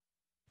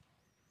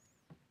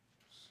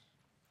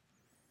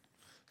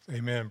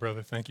Amen,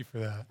 brother. Thank you for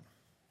that.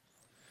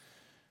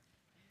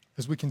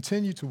 As we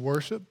continue to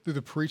worship through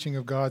the preaching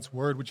of God's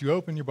word, would you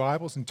open your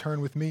Bibles and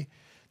turn with me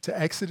to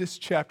Exodus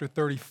chapter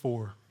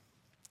 34?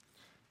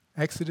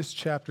 Exodus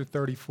chapter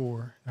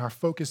 34. And our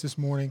focus this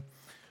morning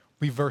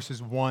will be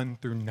verses 1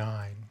 through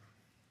 9.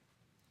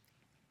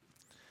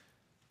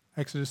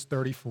 Exodus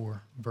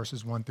 34,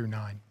 verses 1 through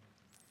 9.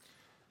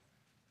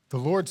 The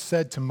Lord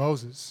said to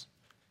Moses,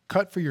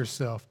 "Cut for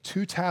yourself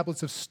 2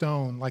 tablets of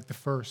stone like the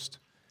first,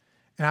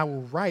 and I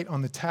will write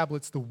on the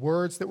tablets the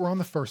words that were on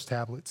the first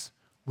tablets,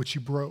 which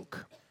you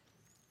broke.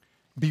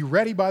 Be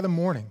ready by the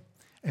morning,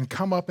 and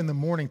come up in the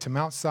morning to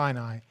Mount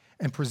Sinai,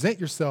 and present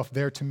yourself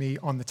there to me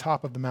on the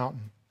top of the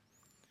mountain.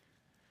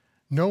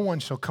 No one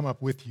shall come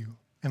up with you,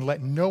 and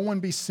let no one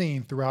be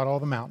seen throughout all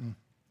the mountain.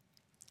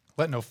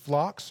 Let no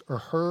flocks or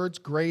herds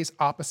graze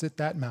opposite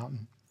that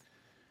mountain."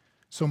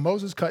 So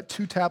Moses cut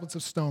 2 tablets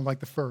of stone like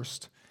the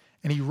first,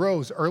 and he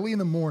rose early in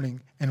the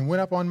morning and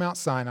went up on Mount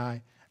Sinai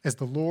as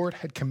the Lord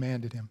had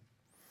commanded him.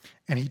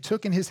 And he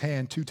took in his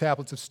hand 2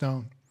 tablets of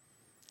stone.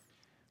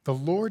 The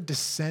Lord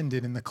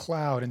descended in the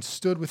cloud and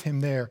stood with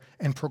him there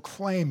and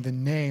proclaimed the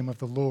name of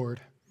the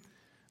Lord.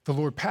 The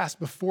Lord passed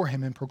before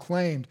him and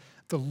proclaimed,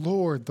 the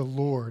Lord,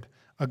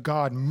 a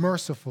God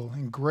merciful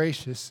and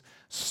gracious,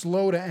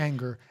 slow to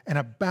anger, and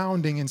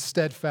abounding in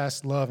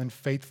steadfast love and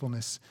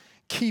faithfulness,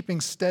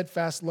 keeping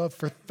steadfast love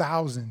for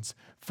thousands,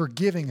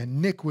 forgiving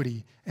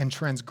iniquity and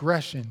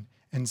transgression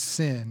and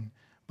sin,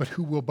 but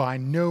who will by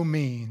no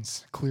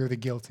means clear the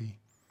guilty,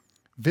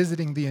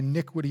 visiting the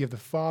iniquity of the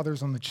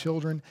fathers on the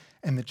children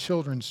and the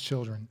children's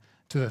children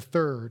to the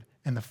 3rd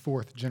and the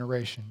 4th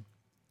generation.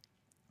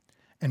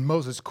 And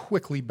Moses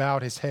quickly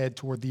bowed his head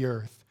toward the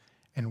earth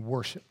and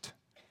worshiped.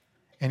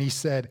 And he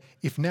said,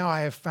 "If now I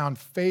have found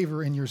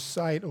favor in your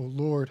sight, O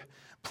Lord,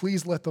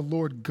 please let the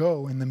Lord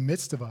go in the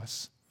midst of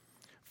us.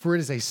 For it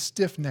is a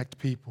stiff-necked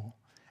people,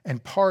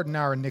 and pardon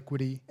our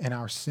iniquity and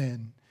our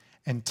sin,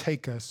 and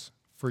take us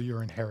for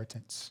your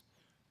inheritance."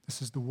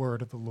 This is the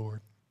word of the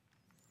Lord.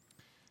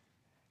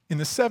 In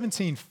the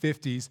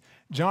 1750s,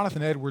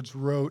 Jonathan Edwards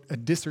wrote a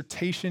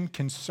dissertation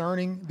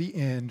concerning the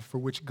end for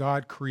which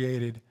God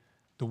created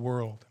the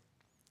world.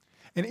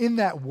 And in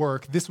that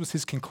work, this was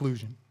his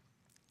conclusion.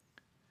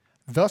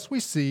 "Thus we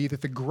see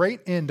that the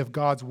great end of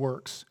God's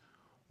works,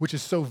 which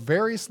is so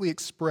variously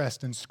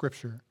expressed in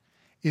Scripture,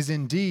 is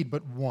indeed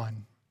but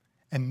one,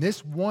 and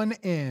this one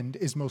end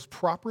is most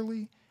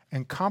properly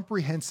and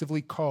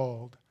comprehensively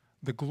called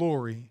the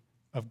glory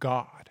of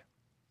God."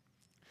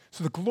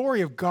 So the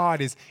glory of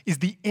God is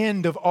the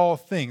end of all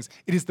things.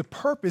 It is the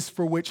purpose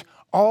for which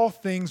all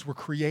things were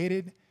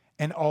created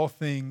and all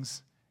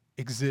things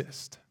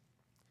exist.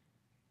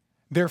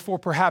 Therefore,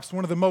 perhaps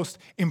one of the most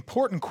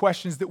important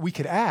questions that we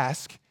could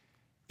ask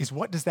is,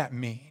 what does that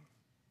mean?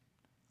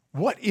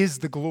 What is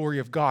the glory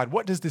of God?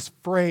 What does this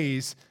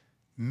phrase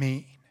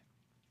mean?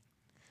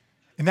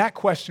 And that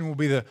question will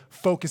be the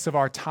focus of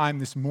our time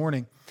this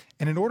morning.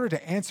 And in order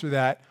to answer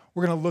that,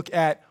 we're going to look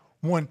at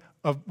one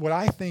of what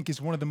I think is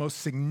one of the most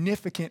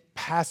significant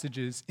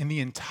passages in the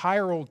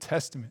entire Old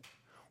Testament,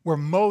 where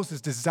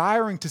Moses,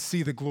 desiring to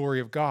see the glory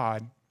of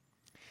God,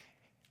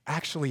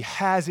 actually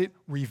has it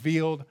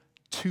revealed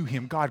to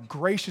him. God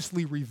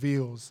graciously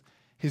reveals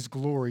his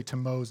glory to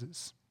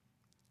Moses.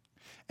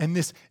 And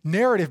this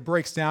narrative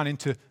breaks down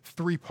into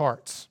 3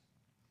 parts.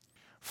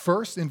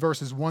 First, in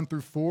verses 1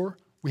 through 4,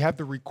 we have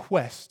the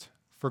request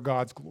for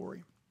God's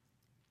glory.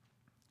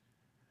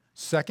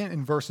 Second,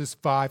 in verses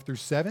 5 through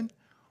 7,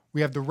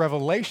 we have the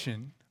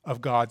revelation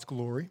of God's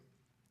glory.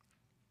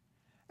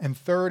 And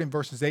third, in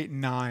verses 8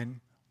 and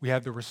 9, we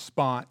have the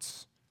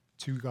response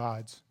to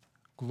God's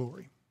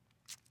glory.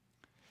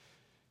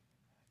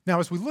 Now,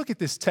 as we look at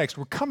this text,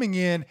 we're coming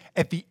in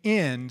at the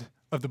end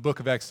of the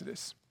book of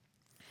Exodus.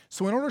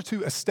 So in order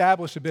to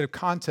establish a bit of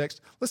context,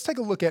 let's take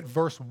a look at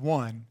verse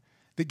 1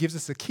 that gives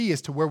us a key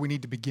as to where we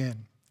need to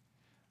begin.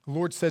 The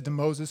Lord said to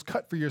Moses,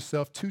 "Cut for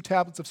yourself 2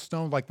 tablets of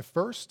stone like the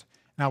first,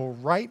 and I will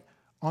write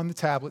on the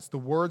tablets the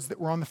words that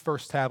were on the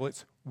first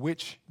tablets,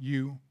 which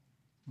you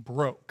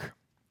broke."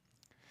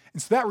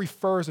 And so that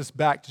refers us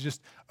back to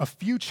just a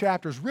few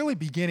chapters, really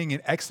beginning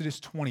in Exodus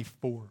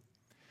 24,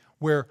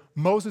 where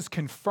Moses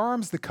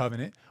confirms the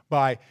covenant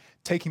by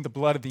taking the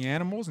blood of the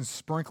animals and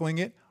sprinkling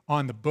it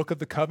on the book of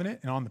the covenant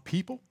and on the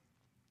people.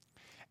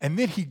 And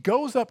then he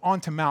goes up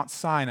onto Mount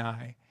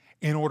Sinai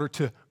in order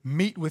to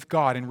meet with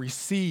God and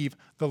receive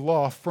the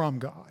law from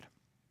God.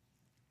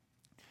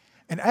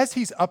 And as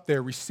he's up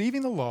there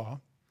receiving the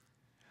law,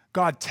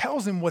 God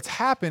tells him what's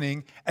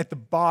happening at the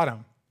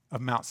bottom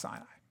of Mount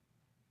Sinai.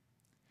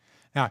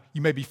 Now,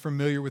 you may be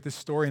familiar with this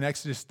story in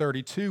Exodus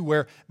 32,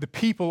 where the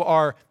people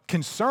are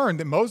concerned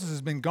that Moses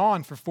has been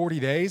gone for 40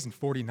 days and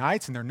 40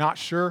 nights, and they're not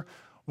sure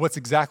what's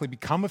exactly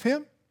become of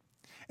him.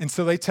 And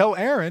so they tell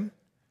Aaron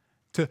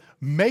to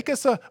make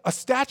us a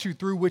statue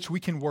through which we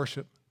can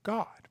worship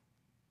God.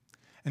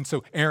 And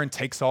so Aaron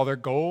takes all their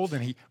gold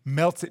and he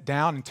melts it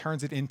down and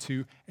turns it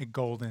into a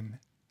golden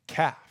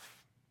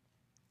calf.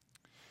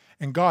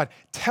 And God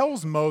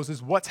tells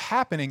Moses what's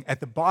happening at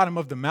the bottom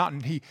of the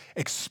mountain. He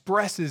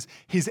expresses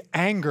his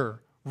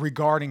anger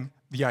regarding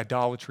the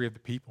idolatry of the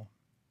people.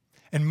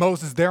 And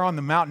Moses there on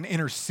the mountain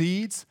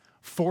intercedes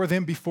for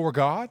them before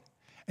God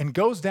and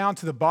goes down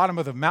to the bottom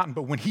of the mountain.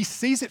 But when he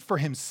sees it for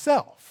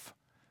himself,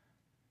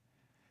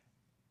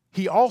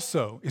 he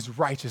also is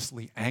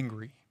righteously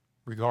angry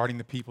regarding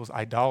the people's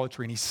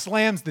idolatry. And he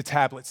slams the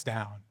tablets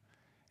down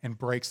and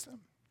breaks them.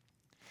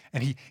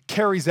 And he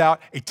carries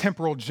out a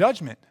temporal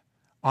judgment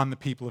on the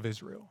people of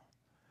Israel.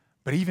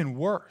 But even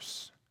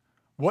worse,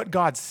 what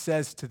God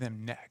says to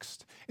them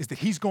next is that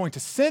he's going to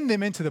send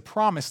them into the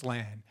promised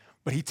land,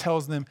 but he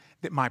tells them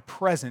that my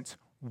presence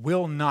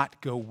will not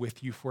go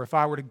with you. For if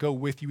I were to go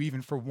with you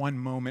even for one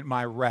moment,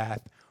 my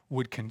wrath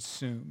would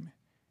consume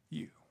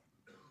you.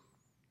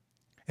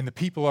 And the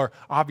people are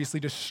obviously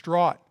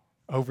distraught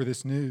over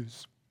this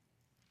news.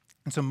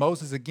 And so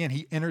Moses, again,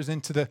 he enters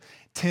into the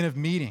tent of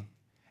meeting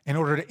in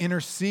order to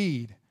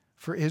intercede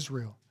for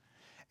Israel.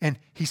 And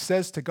he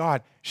says to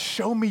God,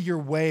 show me your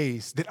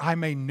ways that I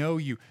may know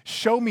you.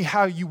 Show me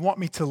how you want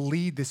me to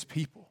lead this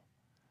people.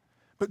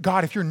 But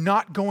God, if you're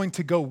not going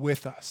to go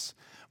with us,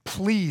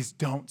 please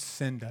don't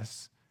send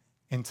us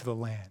into the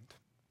land.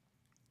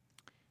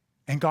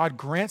 And God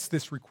grants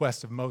this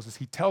request of Moses.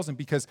 He tells him,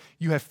 because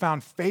you have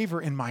found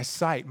favor in my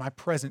sight, my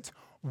presence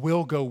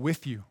will go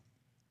with you.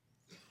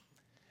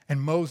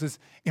 And Moses,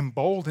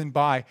 emboldened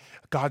by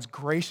God's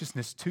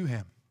graciousness to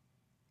him,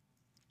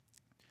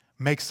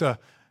 makes an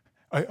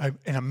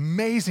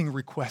amazing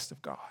request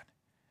of God.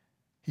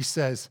 He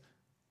says,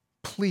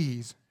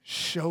 please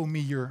show me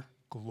your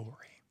glory.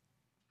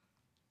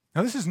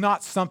 Now, this is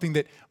not something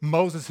that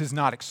Moses has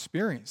not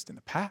experienced in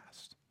the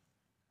past.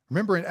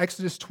 Remember in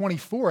Exodus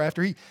 24,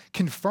 after he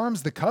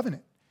confirms the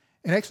covenant,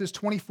 in Exodus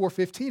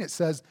 24:15, it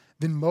says,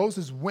 then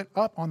Moses went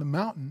up on the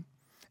mountain,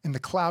 and the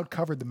cloud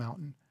covered the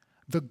mountain.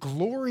 The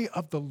glory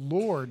of the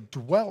Lord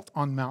dwelt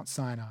on Mount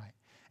Sinai,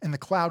 and the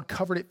cloud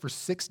covered it for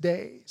 6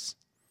 days.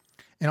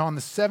 And on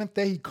the seventh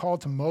day, he called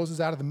to Moses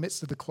out of the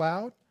midst of the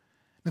cloud.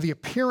 Now, the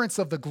appearance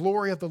of the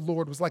glory of the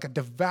Lord was like a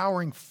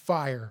devouring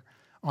fire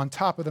on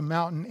top of the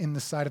mountain in the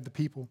sight of the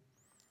people.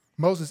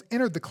 Moses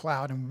entered the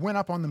cloud and went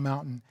up on the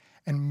mountain,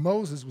 and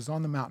Moses was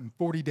on the mountain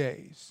 40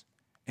 days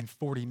and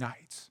 40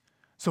 nights.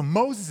 So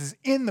Moses is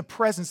in the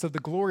presence of the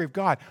glory of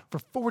God for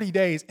 40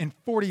 days and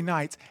 40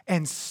 nights,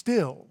 and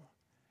still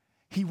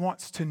he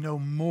wants to know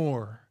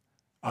more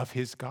of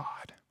his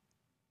God.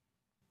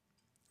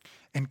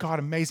 And God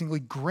amazingly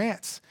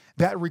grants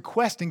that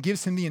request and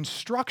gives him the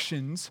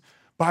instructions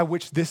by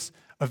which this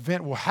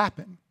event will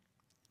happen.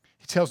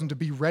 He tells him to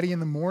be ready in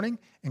the morning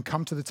and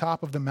come to the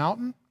top of the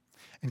mountain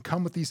and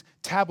come with these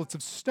tablets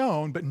of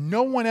stone, but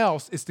no one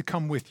else is to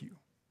come with you.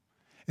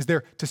 Is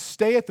there to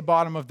stay at the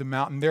bottom of the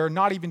mountain. There are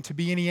not even to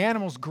be any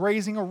animals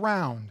grazing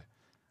around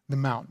the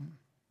mountain.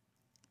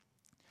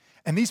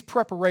 And these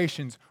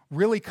preparations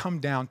really come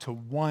down to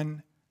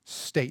one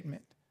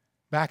statement.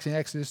 Back in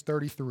Exodus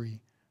 33,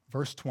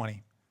 verse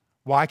 20.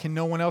 Why can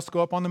no one else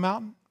go up on the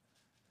mountain?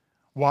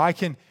 Why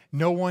can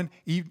no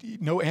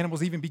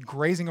animals even be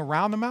grazing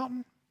around the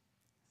mountain?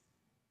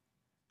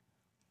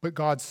 But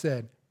God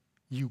said,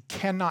 you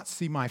cannot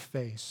see my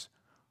face,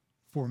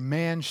 for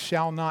man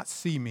shall not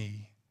see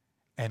me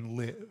and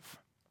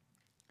live.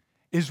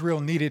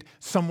 Israel needed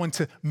someone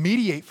to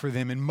mediate for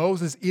them, and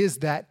Moses is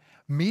that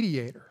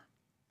mediator.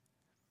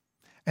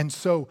 And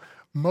so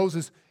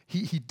Moses,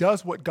 he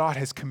does what God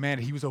has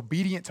commanded. He was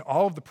obedient to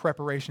all of the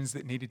preparations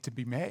that needed to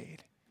be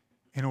made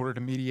in order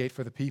to mediate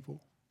for the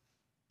people.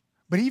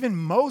 But even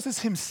Moses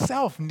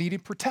himself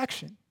needed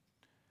protection,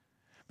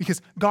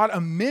 because God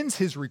amends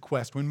his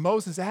request. When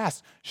Moses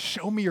asks,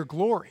 show me your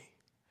glory,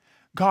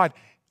 God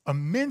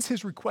amends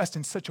his request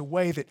in such a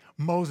way that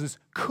Moses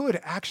could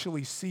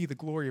actually see the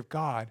glory of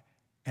God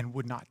and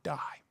would not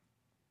die.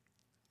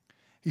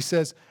 He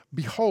says,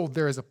 behold,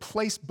 there is a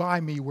place by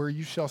me where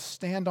you shall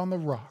stand on the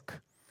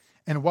rock.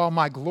 And while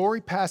my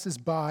glory passes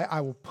by,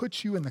 I will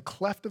put you in the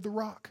cleft of the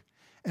rock,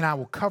 and I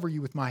will cover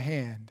you with my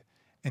hand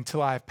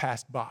until I have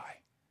passed by.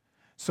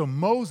 So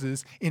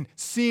Moses, in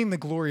seeing the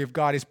glory of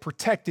God, is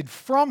protected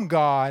from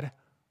God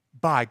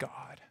by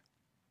God.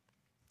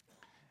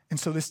 And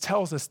so this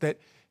tells us that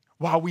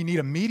while we need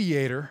a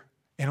mediator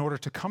in order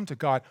to come to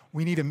God,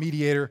 we need a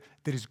mediator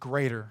that is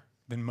greater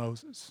than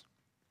Moses.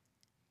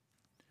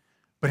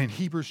 But in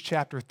Hebrews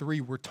chapter 3,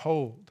 we're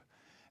told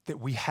that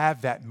we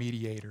have that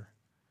mediator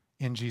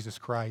in Jesus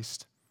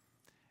Christ.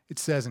 It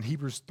says in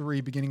Hebrews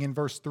 3, beginning in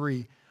verse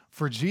 3,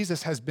 for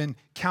Jesus has been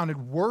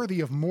counted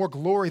worthy of more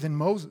glory than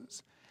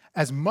Moses,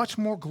 as much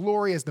more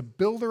glory as the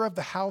builder of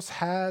the house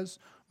has,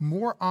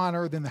 more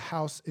honor than the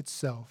house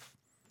itself.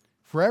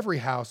 For every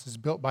house is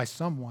built by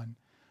someone,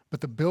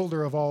 but the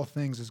builder of all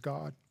things is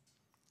God.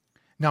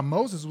 Now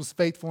Moses was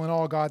faithful in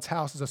all God's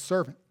house as a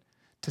servant,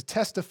 to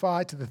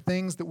testify to the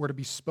things that were to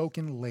be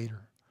spoken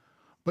later.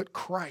 But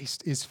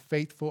Christ is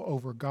faithful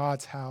over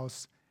God's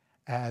house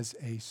as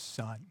a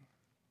son.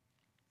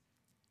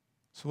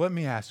 So let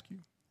me ask you,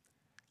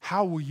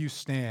 how will you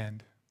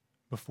stand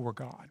before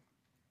God?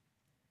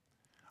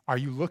 Are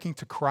you looking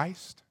to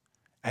Christ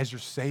as your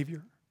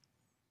Savior,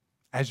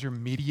 as your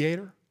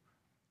mediator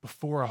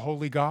before a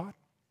holy God?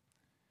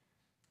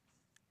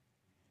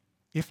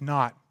 If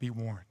not, be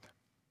warned.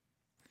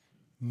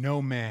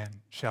 No man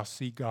shall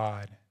see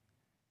God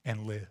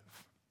and live.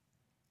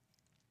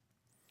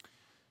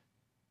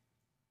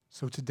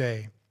 So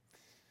today,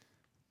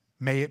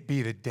 may it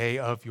be the day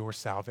of your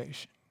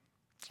salvation.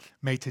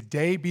 May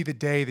today be the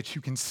day that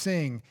you can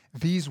sing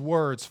these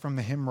words from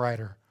the hymn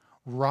writer,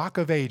 Rock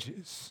of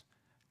Ages,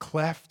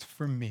 cleft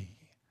for me,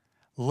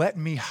 let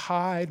me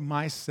hide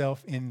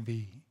myself in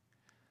thee.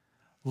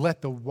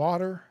 Let the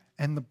water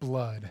and the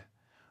blood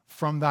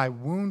from thy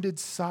wounded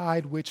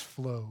side which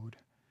flowed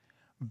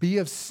be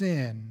of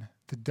sin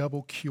the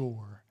double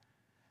cure,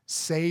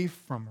 save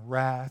from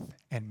wrath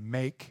and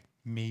make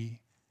me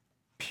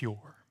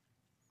pure.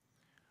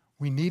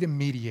 We need a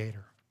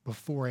mediator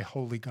before a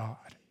holy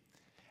God,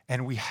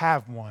 and we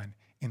have one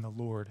in the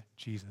Lord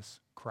Jesus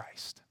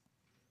Christ.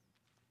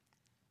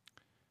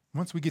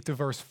 Once we get to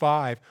verse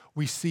 5,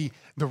 we see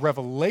the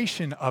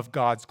revelation of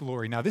God's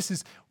glory. Now, this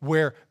is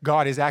where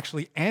God is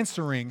actually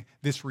answering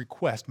this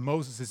request.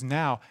 Moses is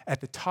now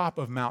at the top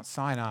of Mount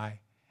Sinai,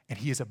 and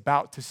he is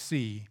about to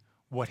see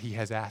what he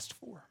has asked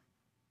for.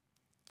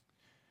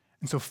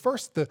 And so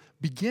first, the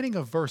beginning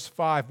of verse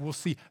 5, we'll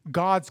see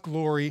God's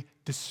glory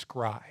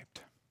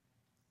described.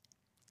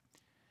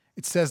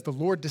 It says, the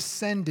Lord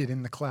descended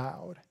in the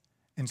cloud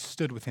and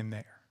stood with him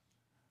there.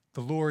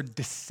 The Lord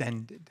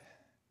descended.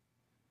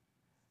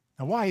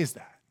 Now, why is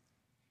that?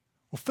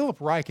 Well, Philip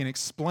Ryken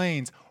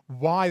explains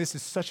why this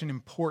is such an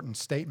important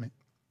statement.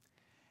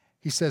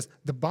 He says,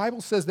 the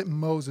Bible says that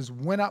Moses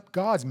went up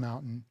God's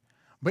mountain,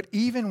 but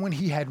even when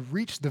he had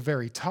reached the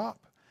very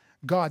top,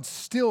 God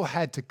still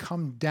had to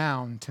come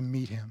down to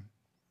meet him.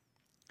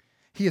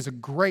 He is a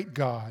great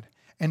God,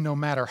 and no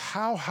matter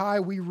how high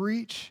we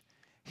reach,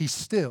 he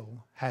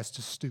still has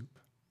to stoop.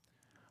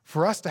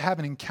 For us to have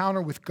an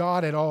encounter with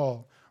God at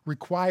all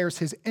requires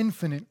his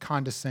infinite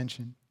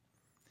condescension.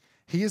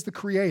 He is the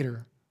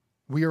creator.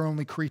 We are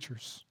only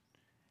creatures.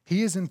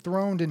 He is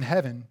enthroned in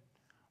heaven.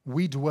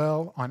 We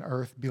dwell on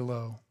earth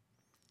below.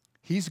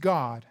 He's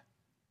God,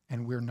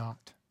 and we're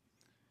not.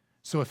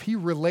 So if he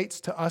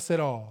relates to us at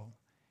all,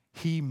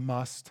 he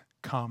must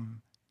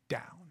come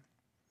down.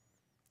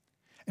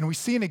 And we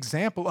see an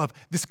example of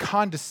this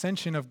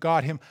condescension of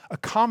God, him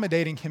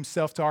accommodating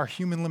himself to our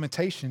human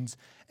limitations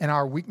and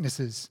our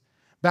weaknesses.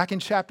 Back in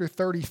chapter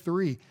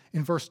 33,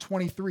 in verse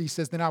 23, he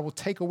says, then I will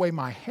take away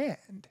my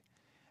hand,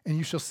 and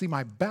you shall see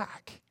my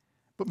back,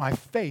 but my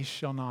face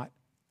shall not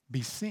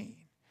be seen.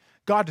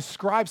 God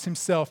describes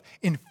himself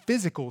in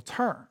physical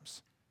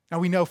terms. Now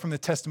we know from the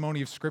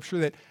testimony of Scripture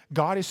that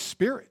God is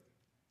spirit.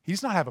 He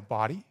does not have a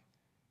body.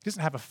 He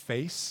doesn't have a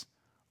face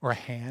or a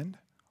hand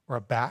or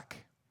a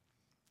back.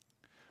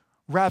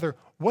 Rather,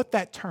 what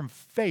that term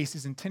face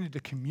is intended to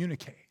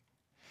communicate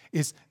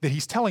is that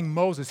he's telling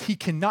Moses he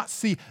cannot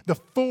see the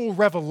full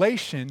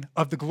revelation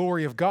of the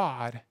glory of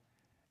God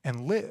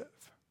and live.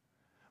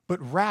 But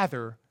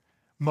rather,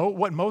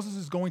 what Moses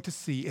is going to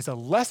see is a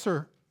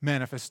lesser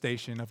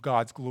manifestation of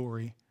God's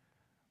glory,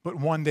 but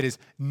one that is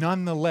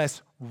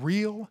nonetheless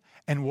real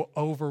and will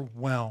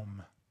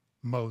overwhelm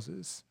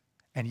Moses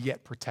and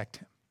yet protect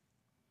him.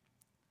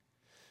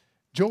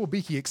 Joel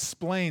Beeke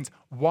explains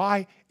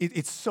why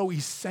it's so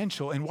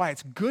essential and why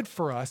it's good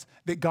for us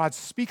that God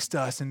speaks to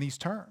us in these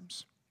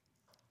terms.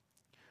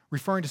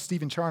 Referring to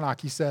Stephen Charnock,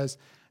 he says,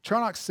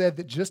 Charnock said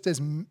that just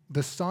as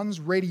the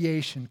sun's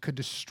radiation could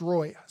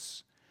destroy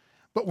us,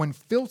 but when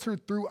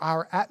filtered through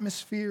our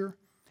atmosphere,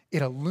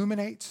 it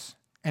illuminates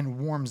and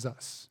warms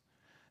us.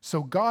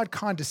 So God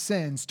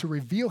condescends to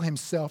reveal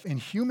himself in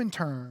human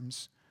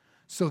terms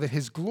so that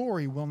his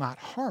glory will not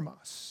harm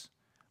us,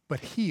 but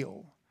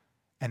heal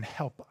and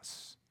help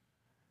us.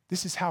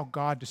 This is how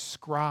God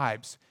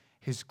describes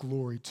his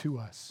glory to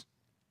us.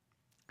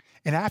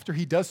 And after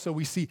he does so,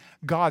 we see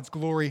God's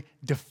glory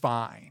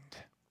defined.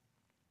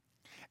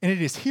 And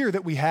it is here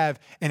that we have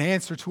an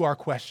answer to our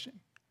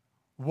question.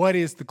 What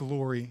is the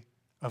glory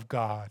of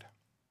God?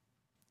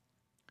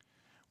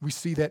 We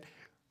see that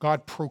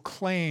God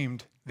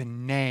proclaimed the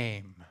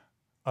name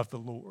of the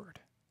Lord.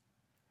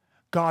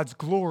 God's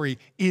glory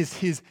is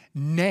his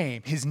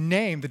name. His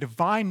name, the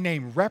divine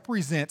name,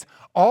 represents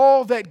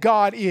all that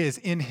God is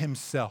in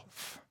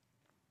himself.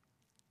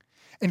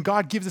 And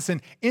God gives us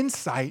an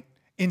insight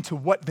into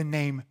what the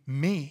name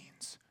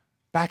means.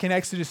 Back in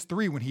Exodus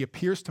 3, when he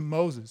appears to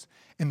Moses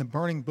in the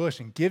burning bush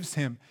and gives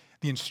him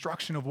the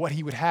instruction of what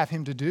he would have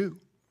him to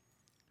do.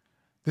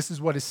 This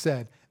is what is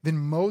said. Then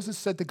Moses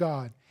said to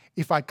God,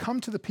 if I come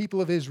to the people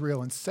of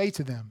Israel and say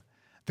to them,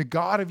 the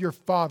God of your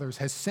fathers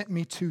has sent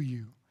me to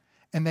you,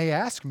 and they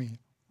ask me,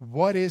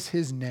 what is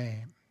his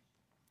name?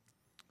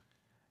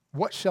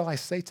 What shall I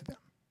say to them?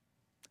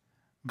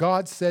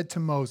 God said to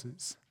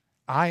Moses,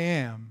 I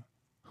am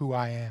who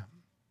I am.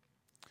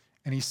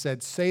 And he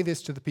said, say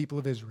this to the people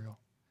of Israel,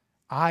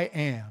 I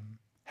am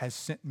has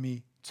sent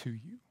me to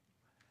you.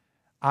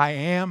 I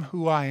am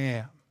who I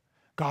am.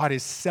 God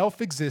is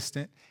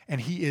self-existent and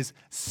he is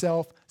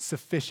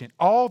self-sufficient.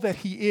 All that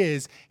he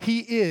is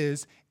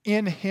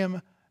in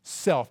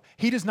himself.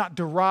 He does not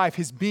derive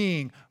his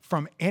being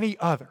from any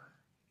other.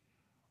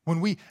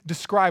 When we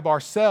describe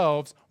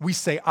ourselves, we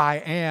say, I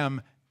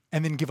am,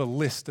 and then give a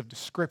list of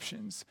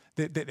descriptions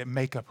that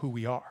make up who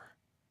we are.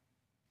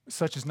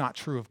 Such is not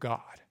true of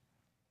God.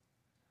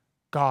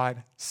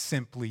 God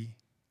simply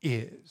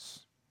is.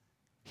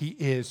 He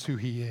is who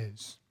he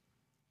is.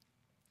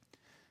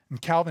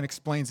 And Calvin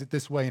explains it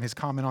this way in his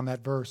comment on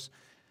that verse.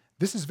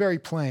 This is very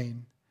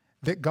plain,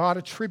 that God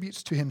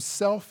attributes to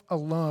himself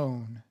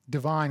alone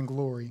divine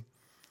glory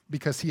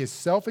because he is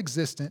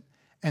self-existent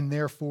and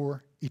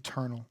therefore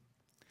eternal,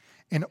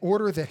 in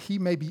order that he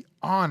may be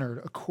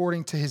honored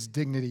according to his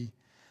dignity,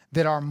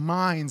 that our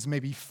minds may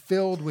be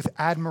filled with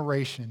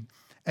admiration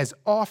as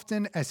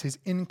often as his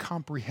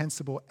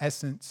incomprehensible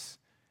essence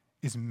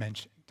is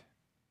mentioned.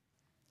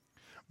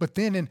 But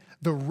then in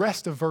the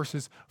rest of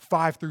verses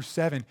 5 through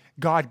 7,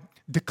 God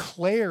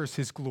declares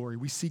his glory.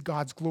 We see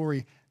God's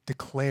glory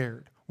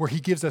declared, where he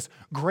gives us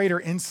greater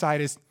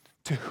insight as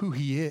to who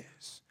he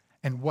is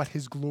and what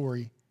his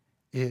glory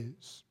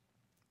is.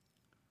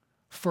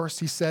 First,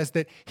 he says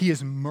that he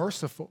is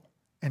merciful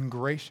and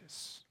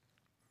gracious.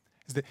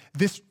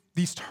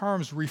 These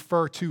terms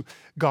refer to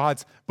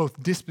God's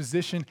both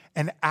disposition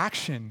and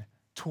action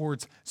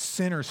towards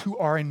sinners who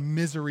are in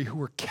misery,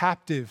 who are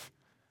captive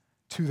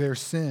to their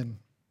sin.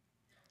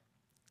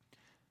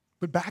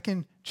 But back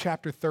in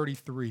chapter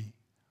 33,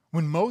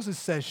 when Moses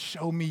says,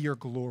 show me your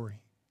glory,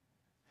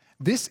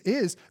 this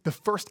is the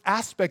first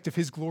aspect of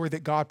his glory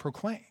that God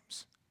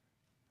proclaims.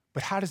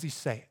 But how does he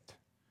say it?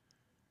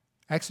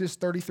 Exodus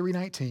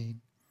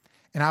 33:19,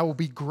 and I will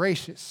be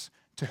gracious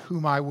to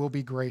whom I will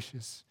be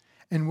gracious,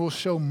 and will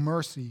show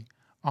mercy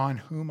on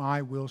whom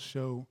I will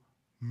show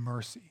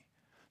mercy.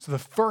 So the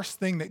first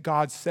thing that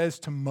God says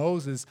to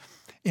Moses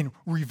in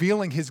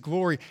revealing his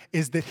glory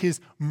is that his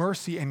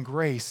mercy and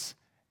grace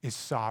is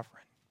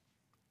sovereign.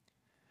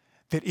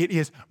 That it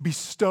is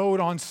bestowed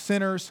on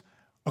sinners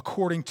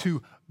according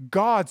to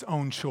God's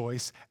own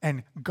choice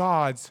and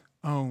God's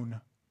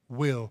own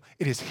will.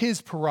 It is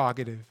his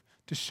prerogative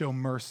to show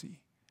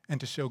mercy and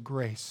to show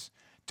grace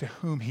to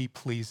whom he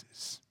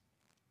pleases.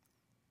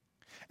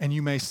 And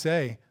you may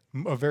say,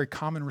 a very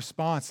common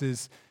response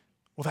is,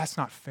 well, that's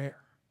not fair.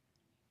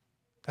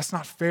 That's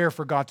not fair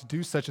for God to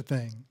do such a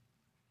thing.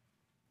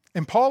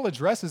 And Paul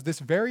addresses this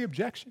very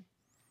objection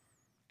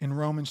in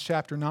Romans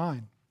chapter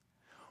 9,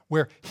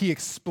 where he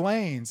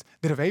explains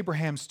that of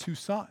Abraham's two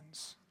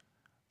sons,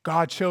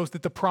 God chose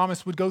that the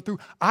promise would go through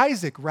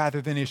Isaac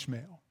rather than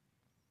Ishmael.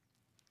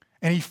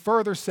 And he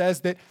further says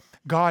that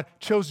God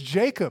chose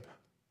Jacob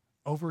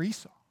over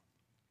Esau.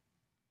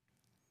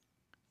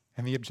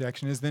 And the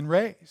objection is then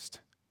raised.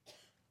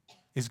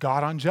 Is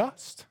God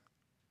unjust?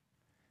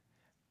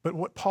 But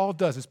what Paul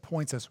does is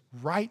points us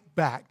right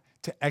back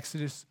to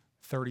Exodus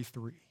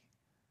 33.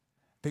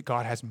 That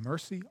God has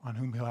mercy on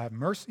whom he'll have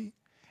mercy,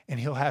 and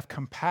he'll have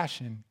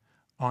compassion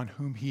on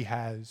whom he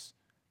has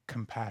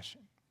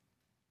compassion.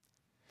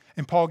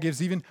 And Paul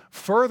gives even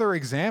further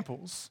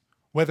examples,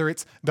 whether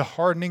it's the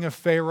hardening of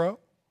Pharaoh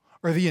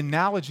or the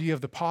analogy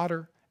of the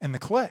potter and the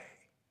clay.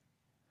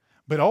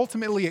 But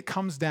ultimately it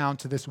comes down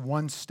to this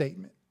one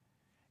statement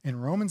in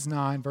Romans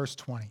 9, verse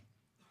 20.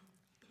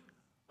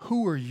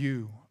 Who are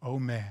you, O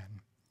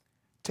man,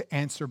 to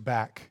answer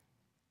back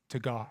to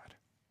God?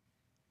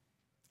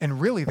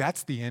 And really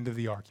that's the end of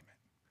the argument.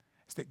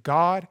 It's that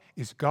God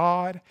is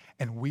God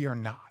and we are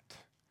not.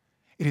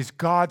 It is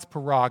God's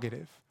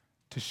prerogative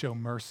to show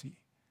mercy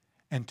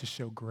and to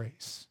show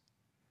grace.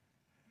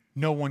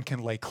 No one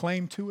can lay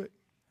claim to it.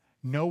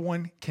 No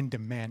one can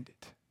demand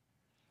it.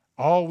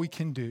 All we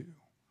can do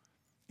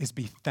is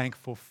be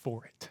thankful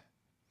for it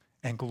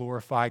and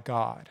glorify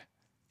God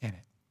in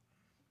it.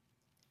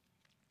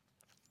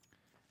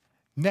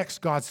 Next,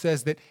 God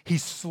says that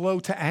he's slow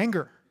to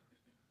anger.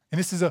 And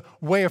this is a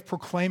way of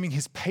proclaiming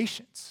his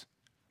patience.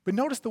 But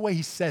notice the way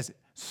he says it,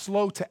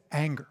 slow to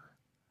anger.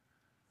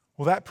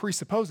 Well, that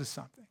presupposes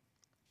something,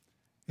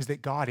 is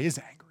that God is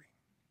angry.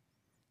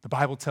 The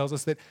Bible tells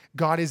us that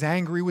God is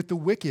angry with the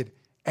wicked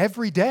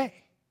every day.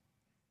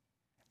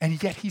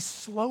 And yet he's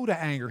slow to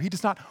anger. He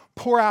does not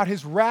pour out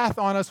his wrath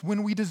on us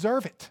when we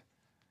deserve it.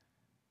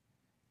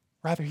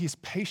 Rather, he is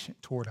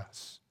patient toward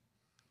us.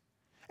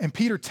 And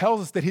Peter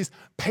tells us that his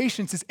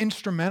patience is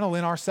instrumental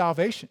in our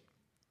salvation.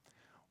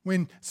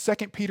 When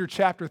 2 Peter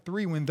chapter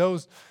 3, when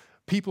those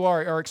people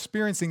are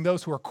experiencing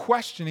those who are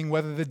questioning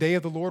whether the day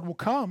of the Lord will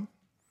come,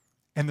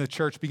 and the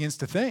church begins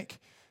to think,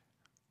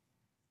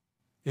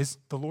 is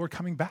the Lord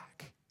coming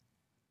back?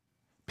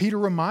 Peter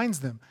reminds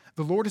them,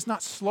 the Lord is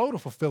not slow to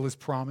fulfill his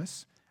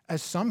promise,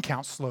 as some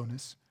count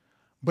slowness,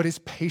 but is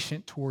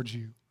patient towards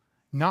you,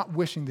 not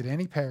wishing that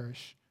any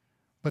perish,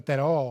 but that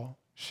all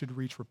should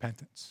reach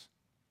repentance.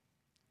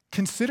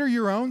 Consider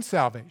your own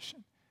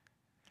salvation.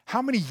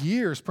 How many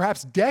years,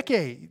 perhaps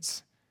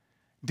decades,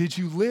 did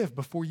you live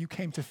before you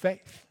came to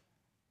faith?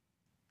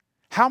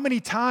 How many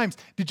times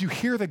did you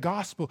hear the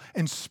gospel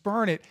and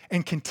spurn it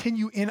and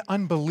continue in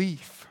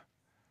unbelief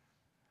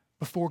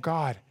before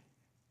God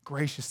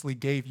graciously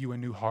gave you a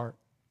new heart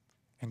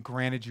and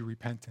granted you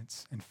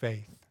repentance and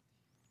faith.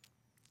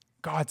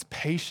 God's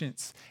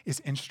patience is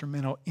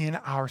instrumental in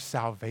our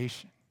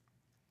salvation.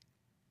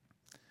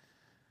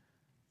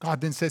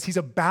 God then says he's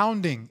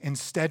abounding in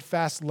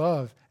steadfast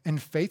love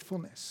and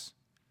faithfulness,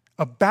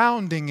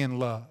 abounding in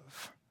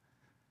love.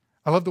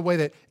 I love the way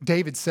that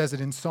David says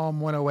it in Psalm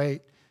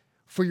 108.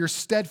 For your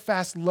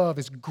steadfast love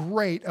is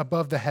great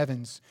above the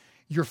heavens.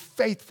 Your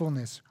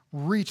faithfulness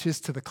reaches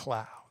to the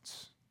clouds.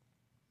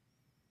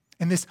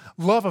 And this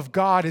love of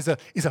God is a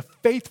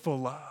faithful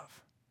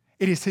love.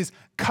 It is his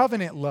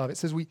covenant love. It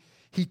says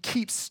he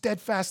keeps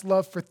steadfast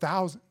love for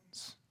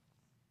thousands.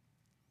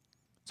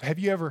 So have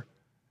you ever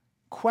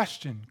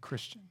questioned,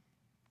 Christian,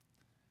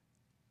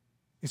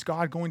 is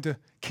God going to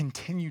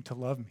continue to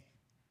love me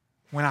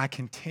when I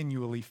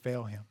continually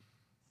fail him?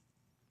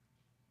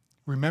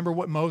 Remember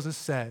what Moses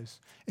says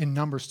in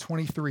Numbers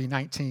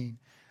 23:19.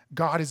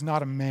 God is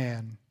not a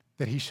man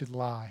that he should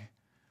lie,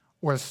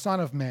 or a son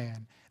of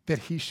man that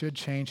he should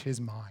change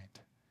his mind.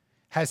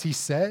 Has he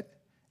said,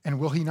 and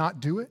will he not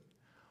do it?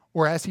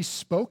 Or has he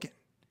spoken,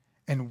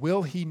 and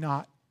will he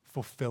not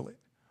fulfill it?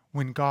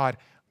 When God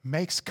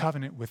makes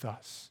covenant with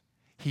us,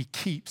 he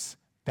keeps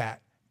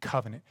that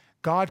covenant.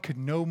 God could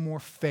no more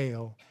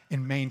fail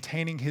in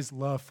maintaining his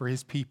love for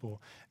his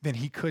people than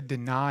he could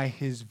deny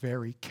his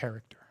very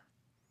character.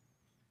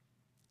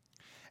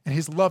 And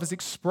his love is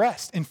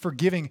expressed in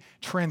forgiving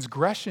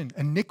transgression,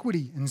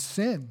 iniquity, and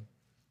sin.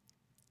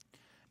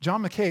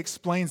 John Mackay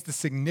explains the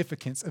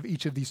significance of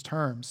each of these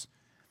terms.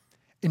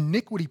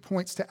 Iniquity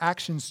points to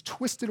actions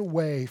twisted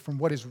away from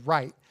what is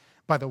right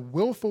by the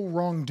willful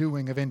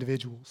wrongdoing of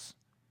individuals.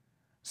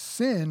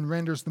 Sin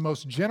renders the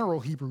most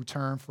general Hebrew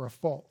term for a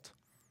fault.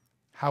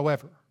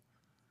 However,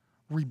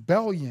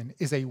 rebellion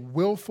is a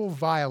willful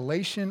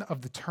violation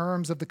of the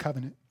terms of the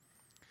covenant,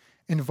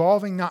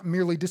 involving not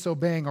merely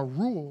disobeying a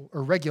rule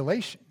or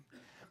regulation,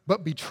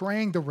 but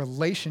betraying the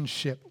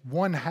relationship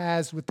one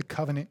has with the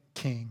covenant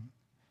king.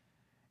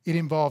 It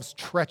involves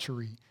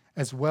treachery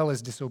as well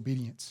as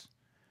disobedience.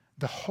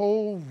 The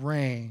whole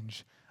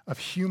range of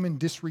human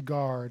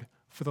disregard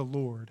for the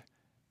Lord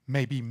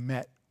may be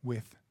met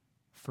with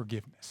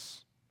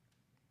forgiveness.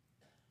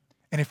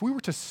 And if we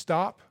were to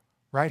stop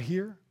right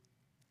here,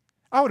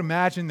 I would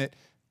imagine that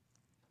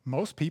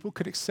most people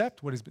could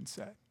accept what has been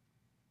said.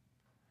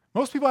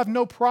 Most people have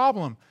no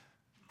problem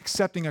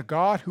accepting a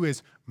God who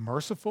is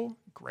merciful,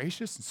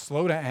 gracious, and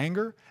slow to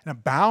anger, and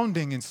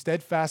abounding in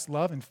steadfast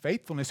love and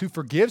faithfulness, who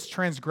forgives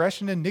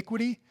transgression,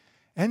 iniquity,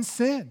 and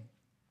sin.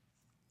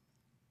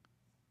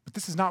 But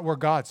this is not where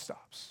God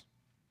stops,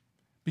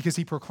 because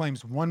he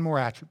proclaims one more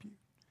attribute,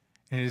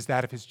 and it is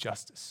that of his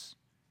justice.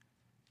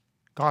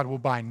 God will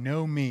by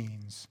no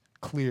means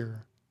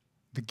clear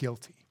the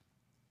guilty.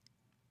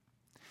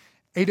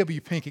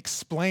 A.W. Pink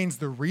explains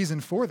the reason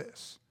for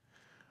this.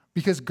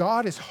 Because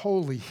God is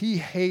holy, he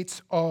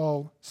hates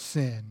all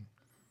sin.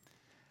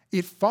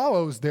 It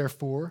follows,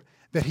 therefore,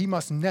 that he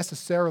must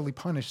necessarily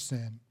punish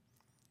sin.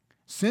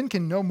 Sin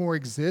can no more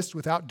exist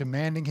without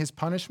demanding his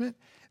punishment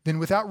than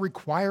without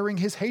requiring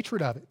his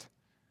hatred of it.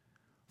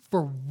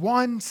 For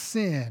one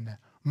sin,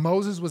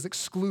 Moses was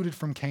excluded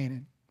from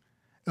Canaan.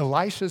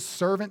 Elisha's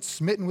servant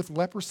smitten with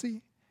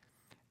leprosy,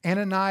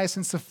 Ananias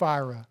and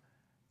Sapphira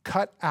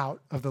cut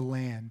out of the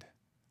land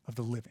of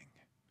the living.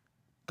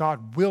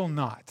 God will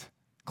not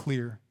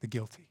clear the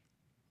guilty.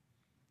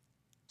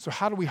 So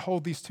how do we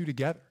hold these two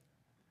together?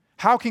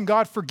 How can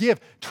God forgive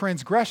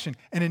transgression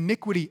and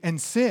iniquity and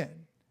sin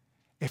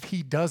if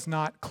he does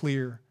not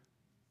clear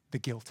the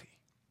guilty?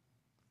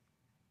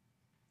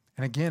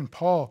 And again,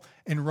 Paul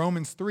in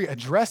Romans 3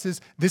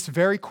 addresses this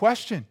very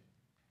question.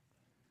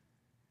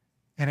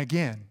 And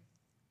again,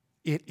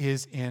 it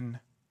is in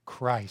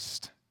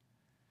Christ.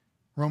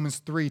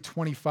 Romans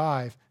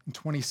 3:25 and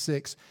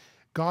 26.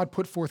 God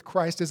put forth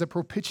Christ as a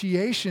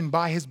propitiation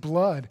by his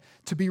blood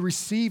to be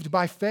received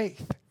by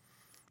faith.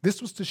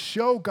 This was to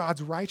show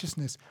God's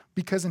righteousness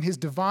because in his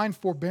divine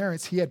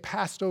forbearance he had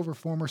passed over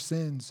former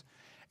sins.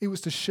 It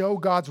was to show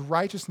God's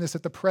righteousness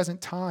at the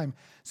present time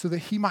so that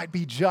he might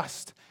be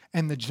just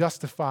and the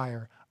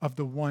justifier of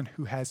the one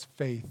who has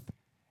faith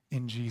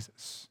in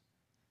Jesus.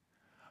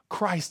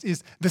 Christ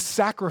is the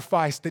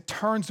sacrifice that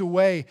turns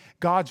away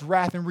God's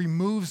wrath and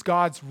removes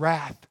God's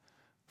wrath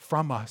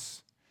from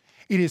us.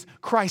 It is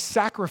Christ's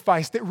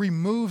sacrifice that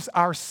removes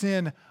our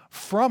sin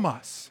from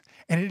us.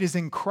 And it is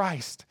in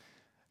Christ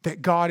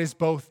that God is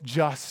both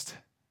just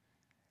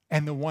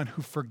and the one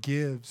who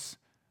forgives,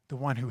 the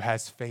one who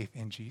has faith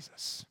in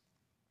Jesus.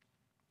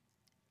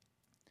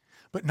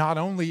 But not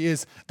only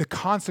is the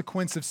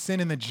consequence of sin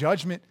and the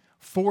judgment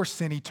for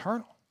sin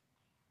eternal,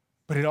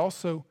 but it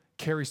also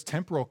carries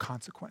temporal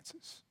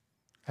consequences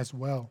as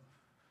well.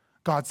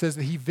 God says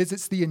that he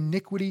visits the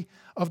iniquity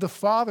of the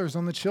fathers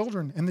on the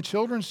children and the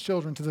children's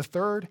children to the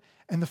third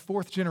and the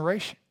fourth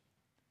generation.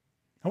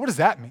 Now, what does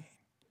that mean?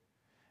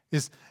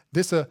 Is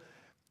this a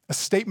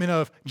statement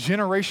of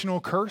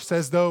generational curse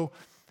as though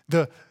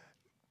the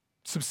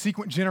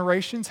subsequent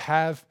generations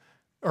have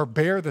or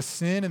bear the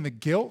sin and the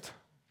guilt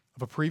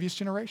of a previous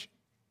generation?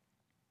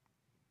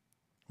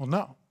 Well,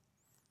 no.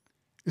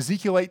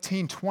 Ezekiel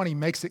 18:20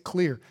 makes it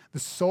clear, the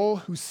soul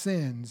who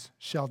sins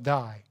shall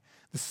die.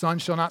 The son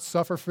shall not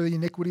suffer for the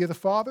iniquity of the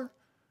father,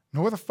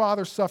 nor the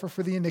father suffer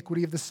for the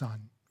iniquity of the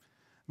son.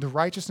 The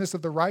righteousness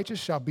of the righteous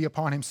shall be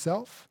upon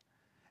himself,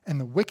 and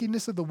the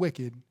wickedness of the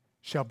wicked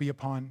shall be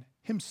upon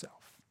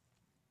himself.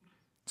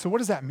 So what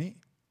does that mean?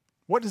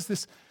 What does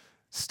this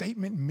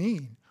statement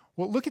mean?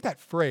 Well, look at that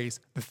phrase,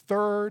 the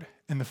third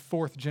and the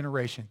fourth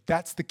generation.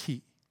 That's the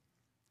key.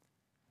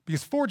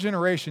 Because 4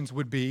 generations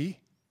would be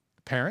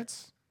the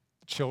parents,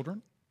 the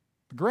children,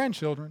 the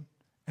grandchildren,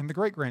 and the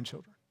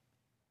great-grandchildren.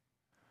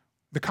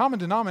 The common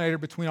denominator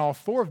between all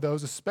 4 of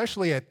those,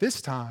 especially at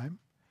this time,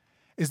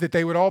 is that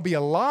they would all be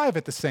alive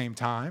at the same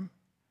time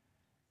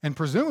and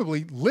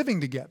presumably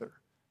living together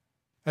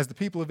as the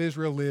people of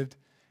Israel lived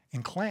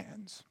in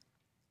clans.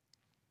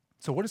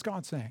 So what is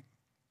God saying?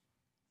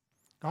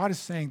 God is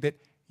saying that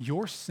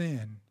your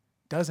sin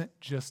doesn't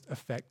just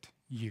affect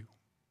you.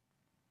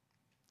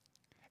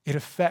 It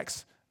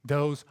affects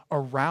those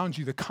around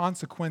you. The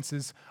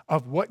consequences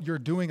of what you're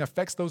doing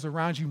affects those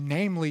around you,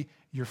 namely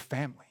your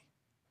family.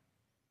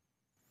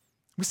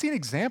 We see an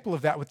example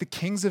of that with the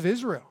kings of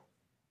Israel.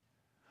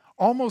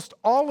 Almost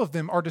all of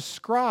them are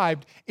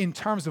described in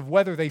terms of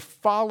whether they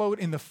followed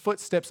in the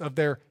footsteps of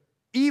their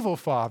evil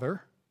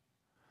father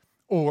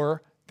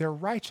or their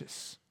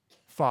righteous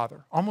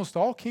father. Almost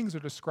all kings are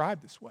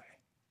described this way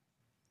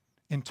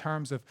in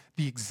terms of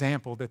the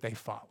example that they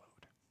followed.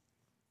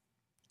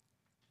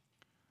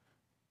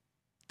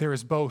 There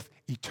is both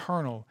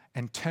eternal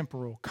and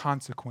temporal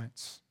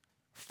consequence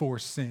for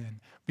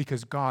sin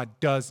because God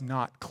does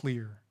not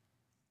clear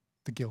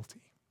the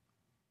guilty.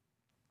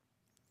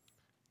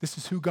 This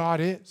is who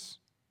God is.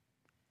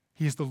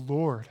 He is the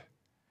Lord.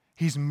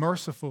 He's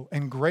merciful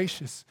and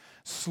gracious,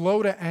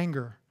 slow to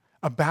anger,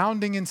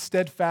 abounding in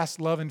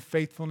steadfast love and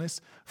faithfulness,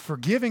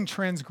 forgiving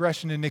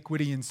transgression,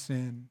 iniquity, and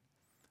sin,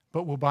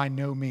 but will by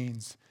no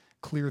means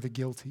clear the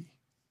guilty.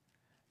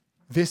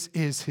 This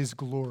is his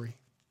glory.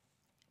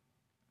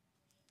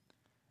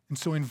 And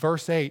so in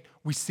verse 8,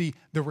 we see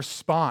the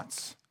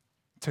response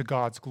to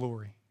God's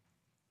glory.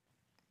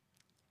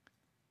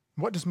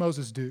 What does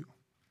Moses do?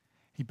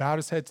 He bowed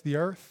his head to the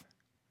earth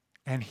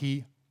and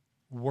he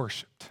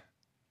worshiped.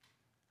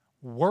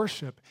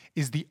 Worship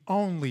is the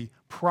only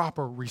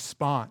proper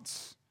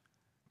response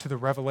to the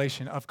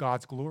revelation of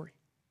God's glory.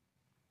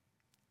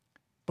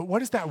 But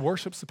what is that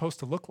worship supposed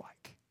to look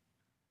like?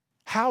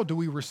 How do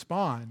we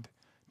respond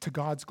to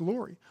God's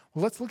glory?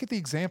 Well, let's look at the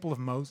example of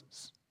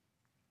Moses.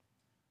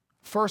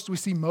 First, we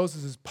see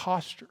Moses'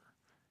 posture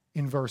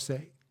in verse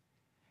 8.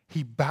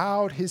 He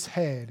bowed his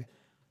head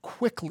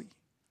quickly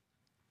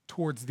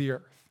towards the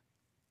earth.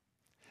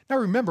 Now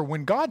remember,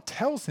 when God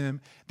tells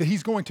him that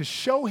he's going to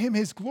show him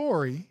his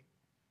glory,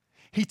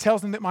 he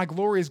tells him that my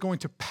glory is going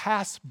to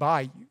pass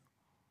by you.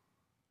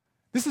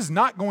 This is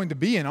not going to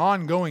be an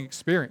ongoing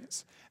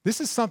experience. This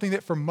is something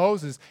that for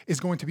Moses is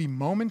going to be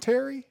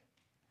momentary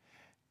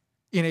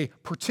in a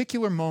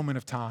particular moment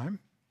of time,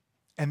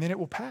 and then it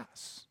will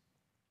pass.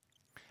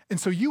 And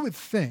so you would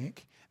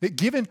think that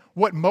given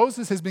what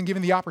Moses has been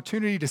given the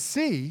opportunity to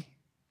see,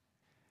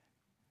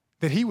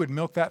 that he would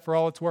milk that for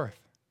all it's worth.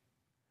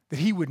 That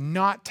he would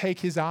not take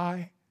his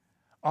eye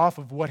off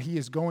of what he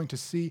is going to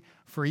see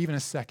for even a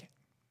second.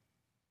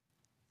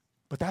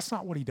 But that's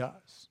not what he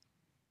does.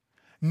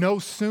 No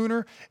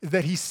sooner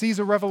that he sees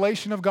a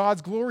revelation of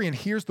God's glory and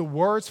hears the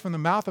words from the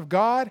mouth of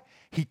God,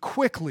 he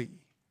quickly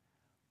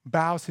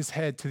bows his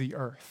head to the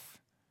earth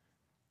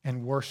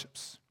and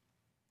worships.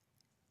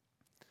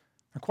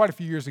 Now, quite a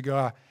few years ago,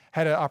 I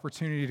had an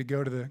opportunity to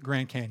go to the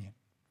Grand Canyon.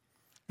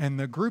 And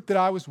the group that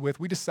I was with,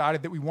 we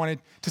decided that we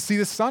wanted to see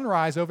the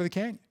sunrise over the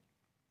canyon.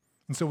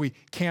 And so we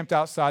camped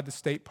outside the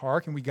state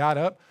park and we got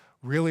up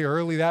really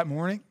early that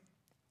morning.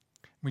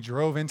 We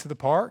drove into the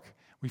park.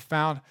 We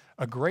found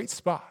a great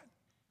spot.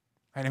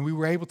 Right? And we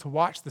were able to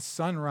watch the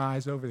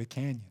sunrise over the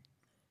canyon.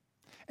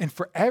 And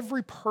for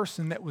every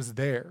person that was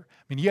there,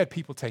 I mean, you had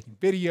people taking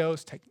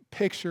videos, taking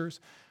pictures,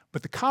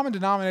 but the common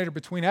denominator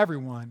between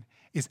everyone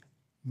is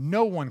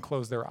no one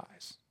closed their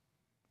eyes.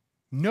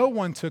 No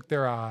one took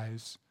their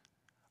eyes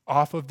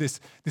off of this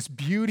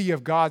beauty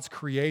of God's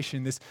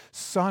creation, this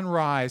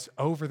sunrise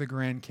over the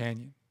Grand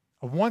Canyon,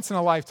 a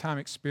once-in-a-lifetime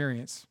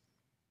experience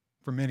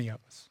for many of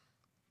us.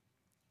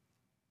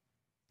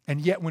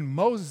 And yet when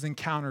Moses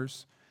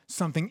encounters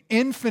something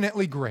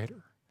infinitely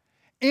greater,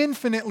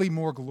 infinitely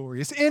more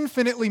glorious,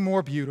 infinitely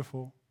more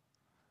beautiful,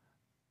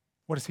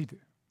 what does he do?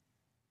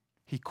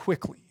 He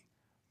quickly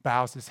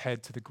bows his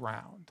head to the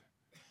ground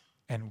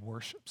and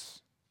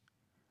worships.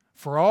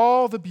 For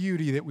all the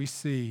beauty that we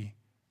see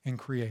in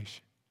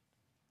creation,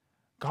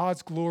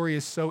 God's glory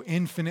is so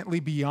infinitely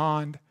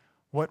beyond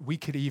what we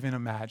could even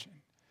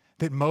imagine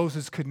that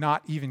Moses could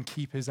not even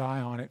keep his eye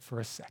on it for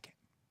a second.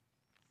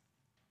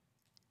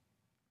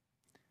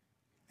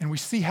 And we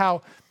see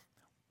how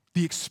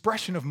the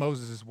expression of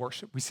Moses'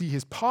 worship, we see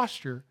his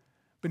posture,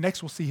 but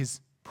next we'll see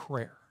his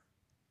prayer.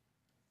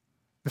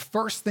 The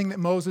first thing that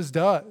Moses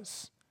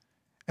does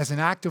as an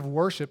act of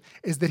worship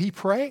is that he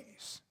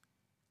prays.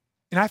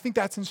 And I think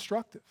that's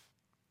instructive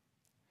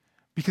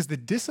because the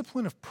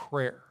discipline of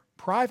prayer,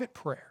 private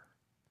prayer,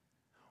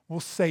 will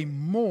say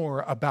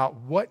more about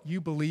what you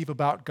believe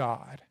about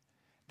God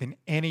than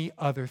any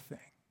other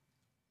thing.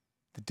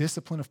 The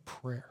discipline of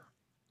prayer.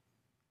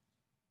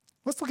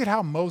 Let's look at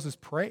how Moses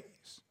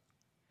prays.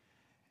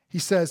 He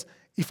says,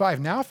 "If I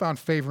have now found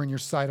favor in your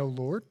sight, O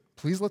Lord,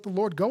 please let the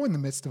Lord go in the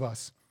midst of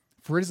us,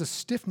 for it is a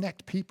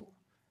stiff-necked people,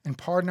 and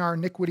pardon our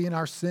iniquity and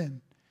our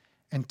sin,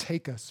 and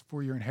take us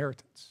for your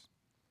inheritance."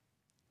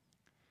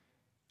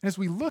 And as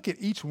we look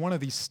at each one of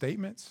these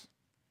statements,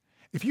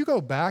 if you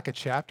go back a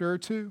chapter or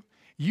two,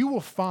 you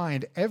will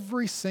find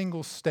every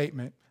single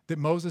statement that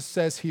Moses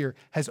says here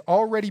has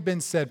already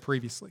been said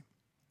previously.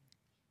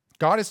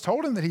 God has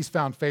told him that he's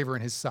found favor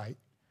in his sight.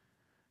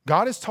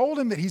 God has told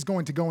him that he's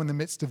going to go in the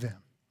midst of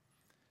them.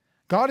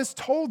 God has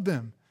told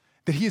them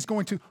that he is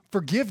going to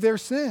forgive their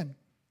sin.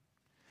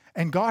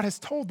 And God has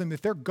told them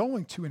that they're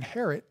going to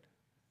inherit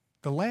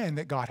the land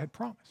that God had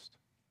promised.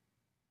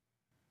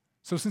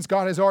 So since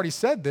God has already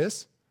said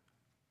this,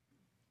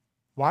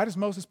 why does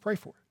Moses pray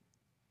for it?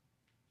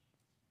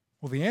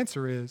 Well, the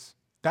answer is,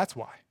 that's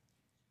why.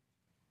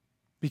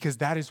 Because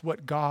that is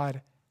what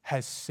God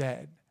has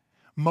said.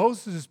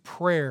 Moses'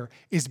 prayer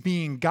is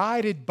being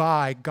guided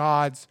by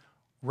God's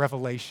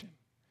revelation.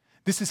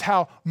 This is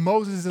how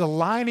Moses is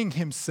aligning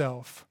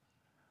himself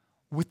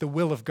with the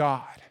will of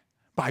God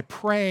by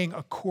praying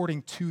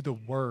according to the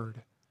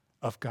word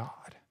of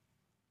God.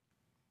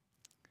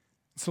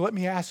 So let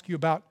me ask you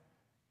about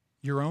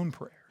your own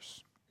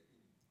prayers.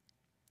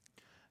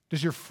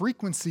 Does your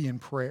frequency in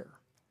prayer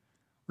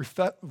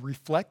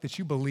reflect that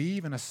you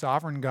believe in a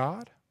sovereign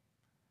God?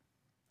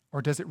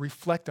 Or does it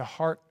reflect a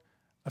heart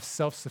of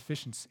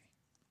self-sufficiency?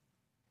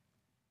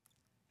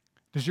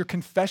 Does your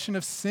confession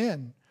of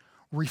sin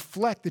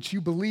reflect that you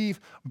believe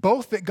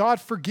both that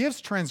God forgives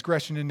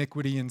transgression,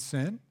 iniquity, and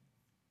sin,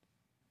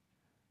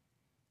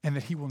 and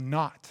that he will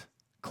not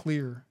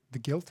clear the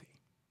guilty?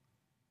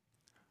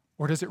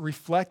 Or does it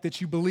reflect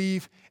that you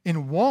believe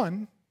in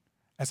one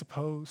as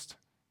opposed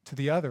to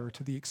the other,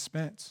 to the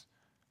expense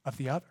of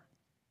the other?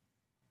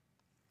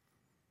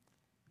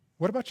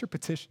 What about your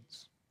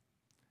petitions?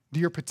 Do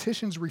your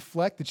petitions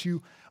reflect that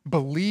you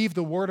believe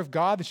the word of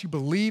God, that you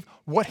believe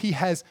what he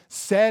has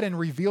said and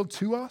revealed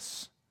to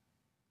us?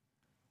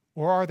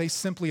 Or are they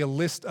simply a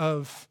list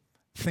of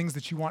things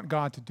that you want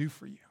God to do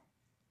for you?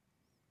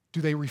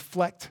 Do they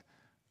reflect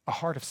a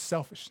heart of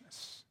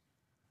selfishness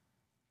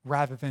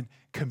rather than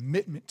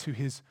commitment to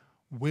his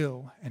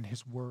will and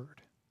his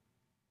word?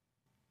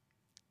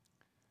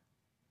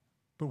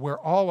 But where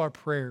all our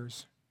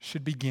prayers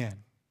should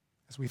begin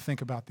as we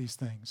think about these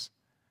things,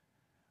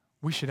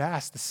 we should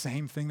ask the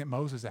same thing that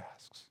Moses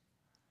asks,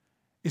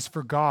 is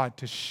for God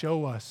to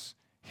show us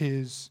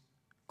his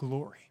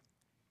glory.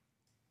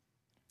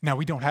 Now,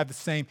 we don't have the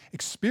same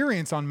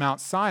experience on Mount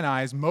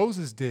Sinai as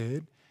Moses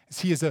did, as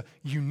he is a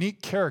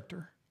unique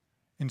character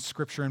in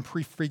Scripture and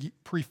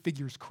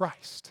prefigures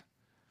Christ.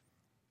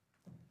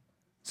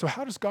 So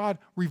how does God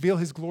reveal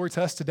his glory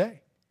to us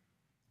today?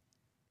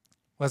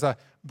 Well, as I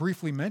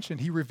briefly mentioned,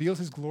 he reveals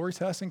his glory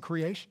to us in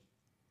creation.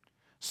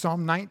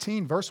 Psalm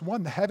 19, verse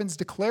 1, the heavens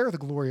declare the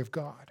glory of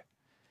God,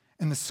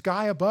 and the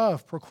sky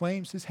above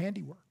proclaims his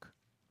handiwork.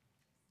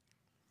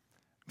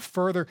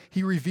 Further,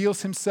 he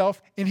reveals himself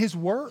in his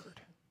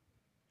word.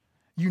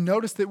 You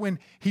notice that when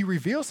he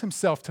reveals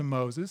himself to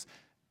Moses,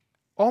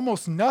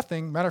 almost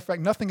nothing, matter of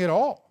fact, nothing at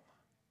all,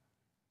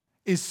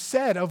 is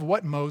said of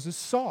what Moses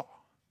saw.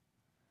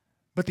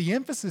 But the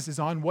emphasis is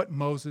on what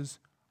Moses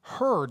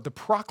heard, the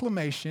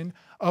proclamation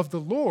of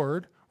the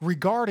Lord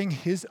regarding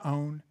his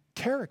own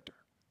character.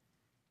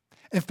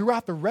 And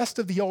throughout the rest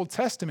of the Old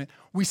Testament,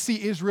 we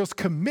see Israel's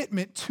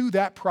commitment to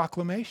that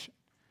proclamation.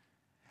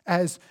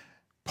 As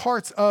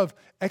parts of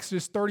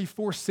Exodus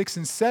 34, 6,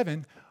 and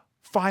 7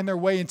 find their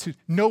way into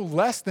no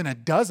less than a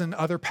dozen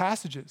other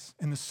passages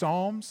in the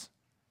Psalms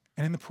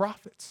and in the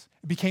prophets.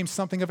 It became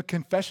something of a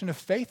confession of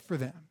faith for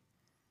them.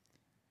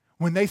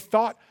 When they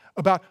thought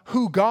about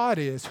who God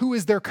is, who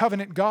is their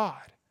covenant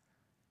God,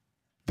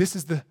 this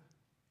is the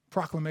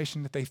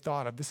proclamation that they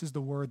thought of. This is the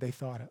word they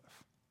thought of.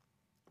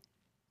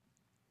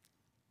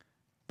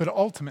 But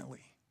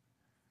ultimately,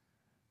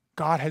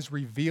 God has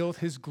revealed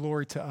his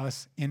glory to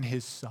us in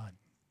his Son.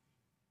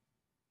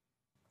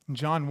 In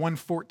John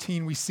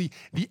 1:14, we see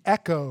the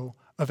echo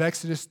of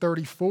Exodus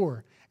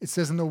 34. It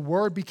says, "And the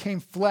Word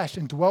became flesh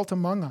and dwelt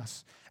among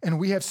us, and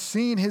we have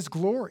seen his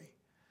glory,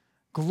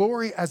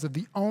 glory as of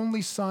the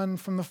only Son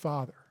from the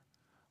Father,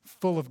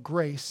 full of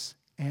grace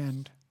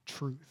and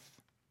truth."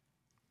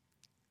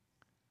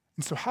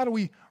 And so how do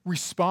we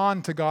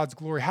respond to God's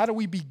glory? How do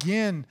we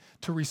begin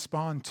to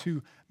respond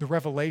to the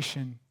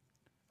revelation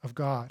of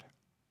God?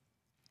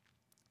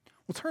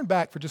 We'll turn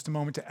back for just a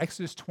moment to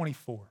Exodus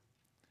 24,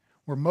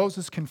 where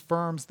Moses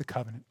confirms the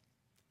covenant.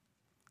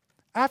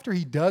 After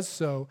he does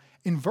so,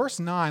 in verse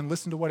 9,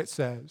 listen to what it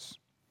says.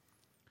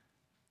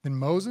 Then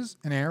Moses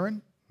and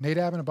Aaron,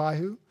 Nadab and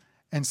Abihu,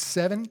 and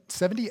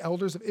 70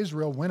 elders of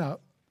Israel went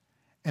up,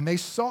 and they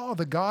saw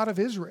the God of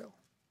Israel.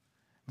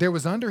 There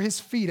was under his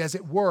feet, as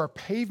it were, a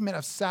pavement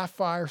of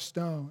sapphire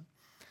stone,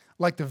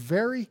 like the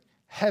very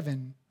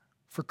heaven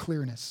for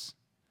clearness.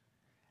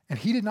 And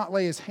he did not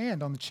lay his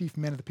hand on the chief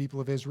men of the people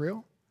of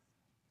Israel.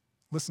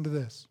 Listen to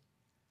this.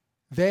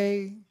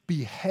 They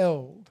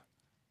beheld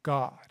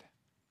God,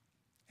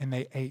 and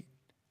they ate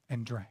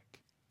and drank.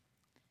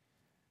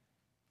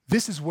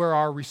 This is where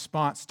our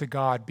response to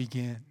God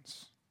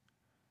begins,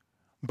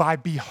 by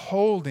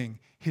beholding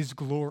his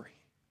glory.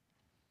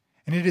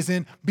 And it is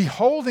in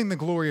beholding the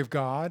glory of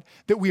God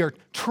that we are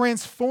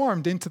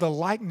transformed into the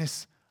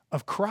likeness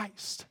of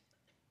Christ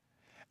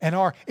and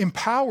are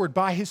empowered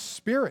by his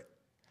Spirit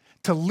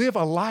to live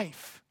a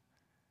life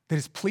that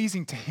is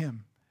pleasing to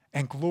him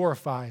and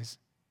glorifies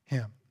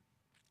him.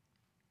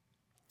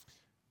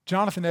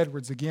 Jonathan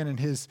Edwards, again, in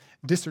his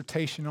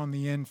dissertation on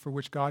the end for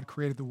which God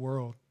created the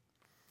world,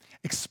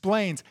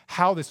 explains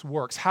how this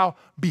works, how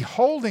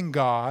beholding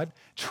God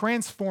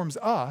transforms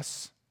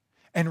us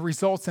and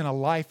results in a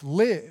life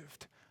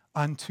lived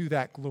unto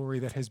that glory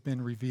that has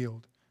been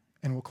revealed.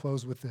 And we'll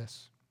close with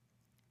this.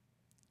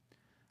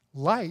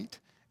 Light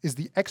is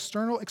the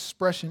external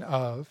expression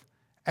of,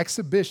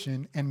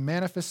 exhibition, and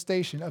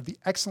manifestation of the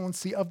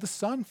excellency of the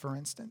sun, for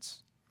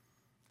instance.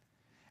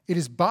 It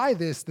is by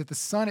this that the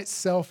sun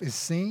itself is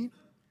seen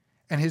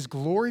and his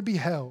glory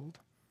beheld,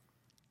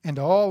 and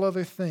all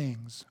other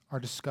things are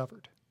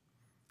discovered.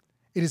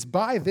 It is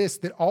by this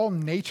that all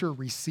nature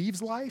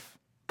receives life,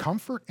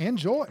 comfort, and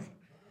joy.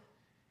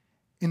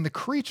 In the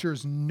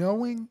creatures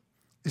knowing,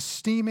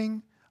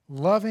 esteeming,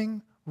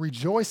 loving,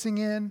 rejoicing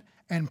in,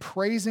 and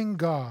praising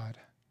God,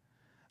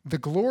 the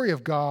glory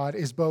of God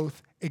is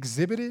both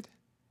exhibited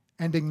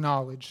and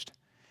acknowledged.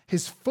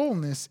 His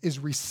fullness is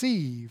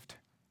received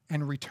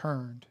and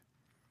returned,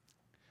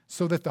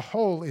 so that the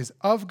whole is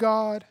of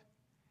God,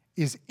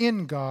 is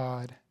in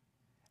God,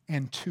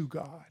 and to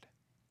God.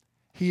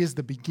 He is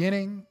the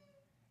beginning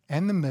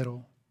and the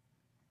middle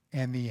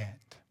and the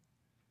end.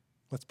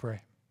 Let's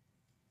pray.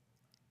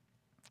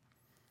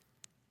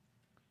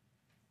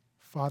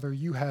 Father,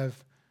 you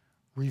have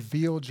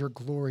revealed your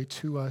glory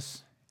to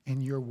us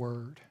in your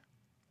word.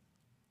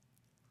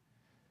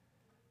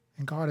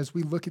 And God, as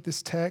we look at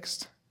this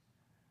text,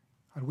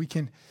 God, we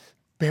can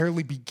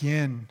barely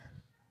begin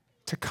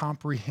to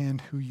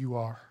comprehend who you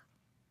are.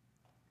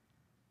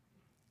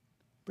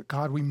 But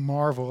God, we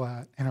marvel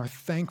at and are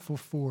thankful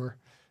for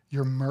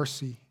your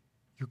mercy,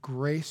 your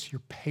grace,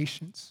 your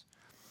patience,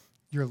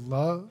 your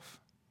love,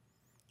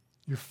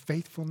 your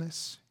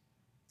faithfulness,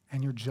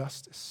 and your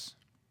justice.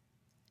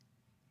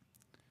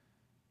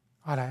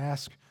 God, I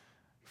ask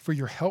for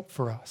your help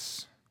for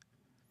us,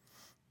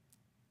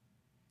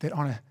 that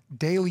on a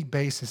daily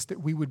basis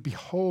that we would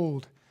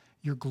behold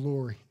your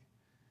glory,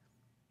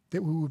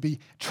 that we would be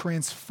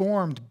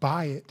transformed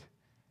by it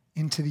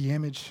into the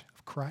image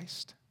of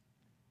Christ,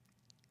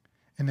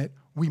 and that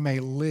we may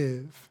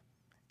live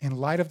in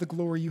light of the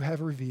glory you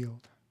have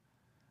revealed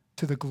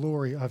to the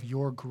glory of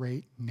your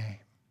great name.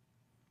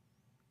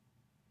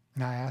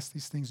 And I ask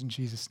these things in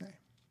Jesus' name.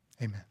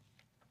 Amen.